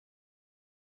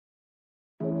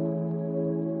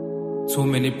Too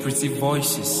many pretty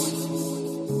voices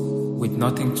with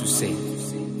nothing to say.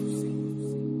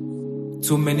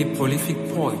 Too many prolific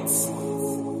poets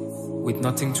with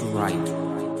nothing to write.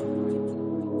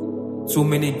 Too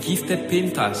many gifted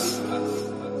painters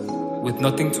with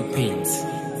nothing to paint.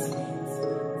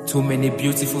 Too many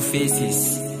beautiful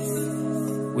faces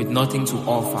with nothing to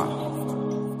offer.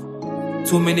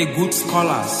 Too many good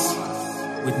scholars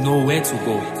with nowhere to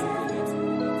go.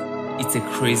 It's a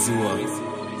crazy world.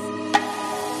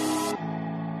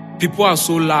 People are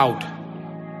so loud,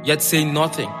 yet say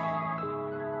nothing.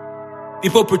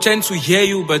 People pretend to hear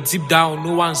you, but deep down,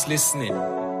 no one's listening.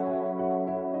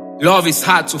 Love is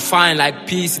hard to find, like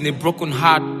peace in a broken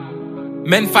heart.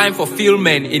 Men find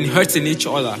fulfillment in hurting each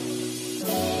other.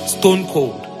 Stone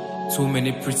cold. Too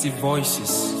many pretty voices.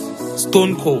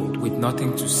 Stone cold with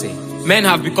nothing to say. Men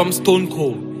have become stone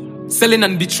cold, selling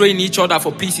and betraying each other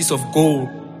for pieces of gold.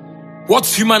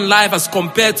 What's human life as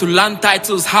compared to land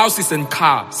titles, houses and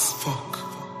cars? Fuck.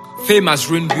 Fame has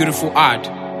ruined beautiful art.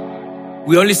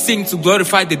 We only sing to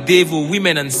glorify the devil,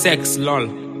 women and sex, lol.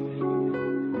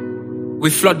 We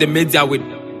flood the media with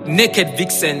naked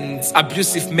vixens,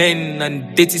 abusive men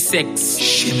and dirty sex.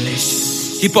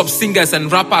 Shameless. Hip-hop singers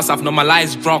and rappers have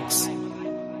normalized drugs.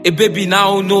 A baby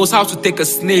now knows how to take a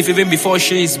sniff even before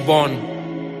she is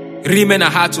born. Real men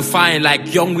are hard to find,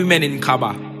 like young women in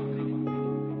Kaba.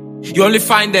 You only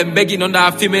find them begging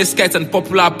under female skirts and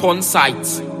popular porn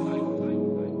sites.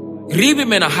 Real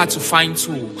women are hard to find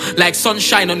too, like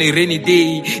sunshine on a rainy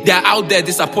day. They are out there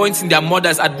disappointing their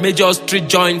mothers at major street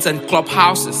joints and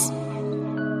clubhouses.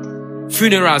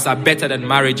 Funerals are better than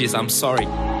marriages, I'm sorry.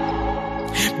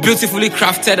 Beautifully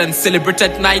crafted and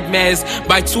celebrated nightmares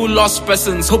by two lost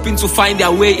persons hoping to find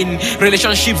their way in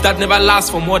relationships that never last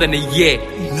for more than a year.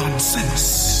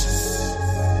 Nonsense.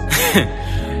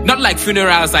 Not like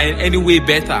funerals are in any way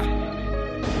better.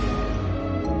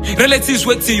 Relatives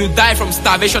wait till you die from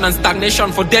starvation and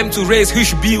stagnation for them to raise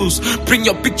huge bills. Bring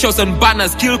your pictures and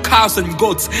banners, kill cows and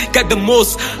goats, get the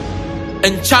most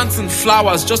enchanting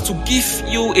flowers just to give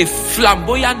you a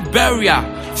flamboyant burial.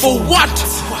 For what?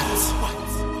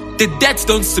 The dead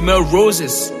don't smell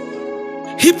roses.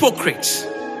 Hypocrite.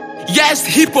 Yes,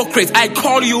 hypocrite. I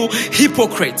call you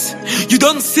hypocrite. You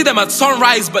don't see them at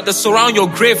sunrise, but they surround your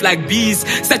grave like bees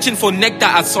searching for nectar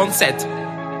at sunset.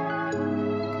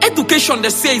 Education, they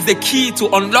say, is the key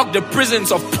to unlock the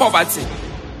prisons of poverty.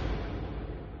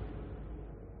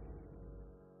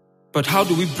 But how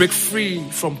do we break free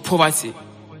from poverty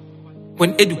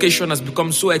when education has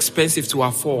become so expensive to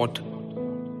afford?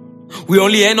 We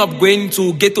only end up going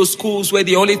to ghetto schools where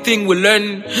the only thing we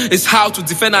learn is how to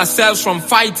defend ourselves from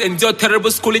fights, endure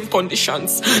terrible schooling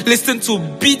conditions, listen to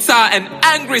bitter and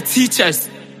angry teachers.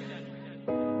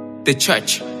 The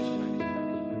church.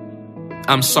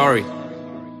 I'm sorry.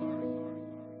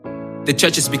 The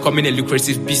church is becoming a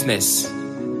lucrative business.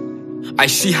 I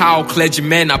see how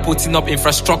clergymen are putting up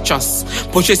infrastructures,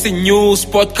 purchasing news,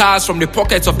 podcasts from the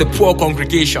pockets of the poor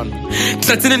congregation,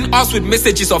 threatening us with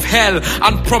messages of hell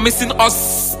and promising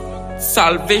us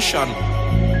salvation.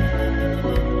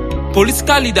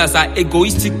 Political leaders are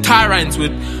egoistic tyrants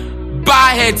with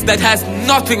bare heads that has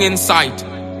nothing inside.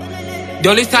 The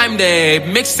only time they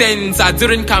make sense are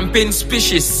during campaign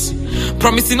speeches,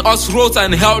 promising us roads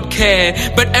and health care,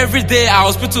 but every day our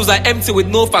hospitals are empty with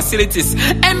no facilities.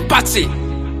 Empathy.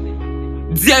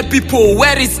 Dear people,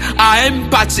 where is our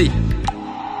empathy?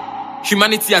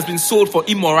 Humanity has been sold for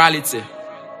immorality,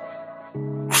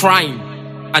 crime,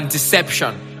 and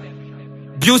deception.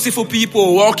 Beautiful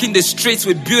people walking the streets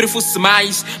with beautiful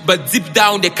smiles, but deep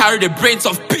down they carry the brains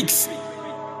of pigs.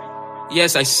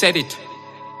 Yes, I said it.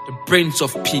 The brains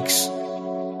of pigs.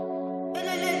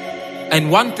 And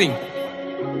one thing,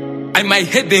 I might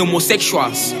hate the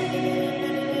homosexuals,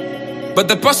 but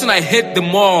the person I hate the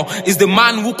more is the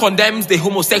man who condemns the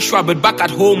homosexual, but back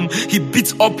at home, he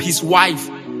beats up his wife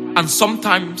and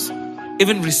sometimes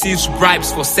even receives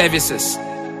bribes for services.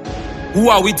 Who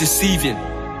are we deceiving?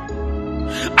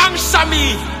 Answer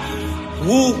me!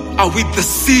 Who are we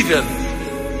deceiving?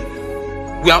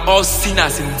 We are all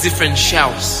sinners in different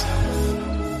shells.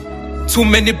 Too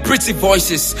many pretty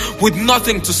voices with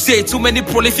nothing to say. Too many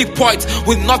prolific poets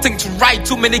with nothing to write.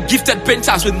 Too many gifted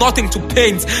painters with nothing to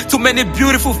paint. Too many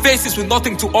beautiful faces with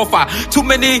nothing to offer. Too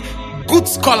many good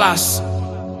scholars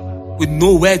with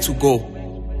nowhere to go.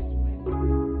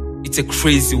 It's a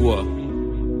crazy world.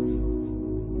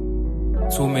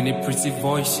 Too many pretty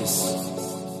voices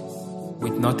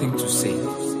with nothing to say.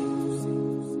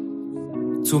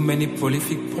 Too many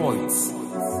prolific poets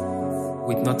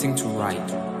with nothing to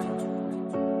write.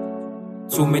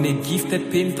 Too many gifted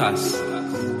painters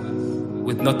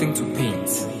with nothing to paint.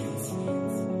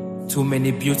 Too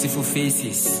many beautiful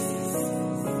faces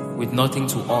with nothing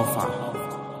to offer.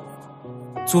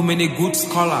 Too many good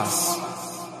scholars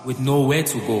with nowhere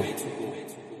to go.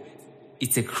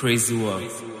 It's a crazy world.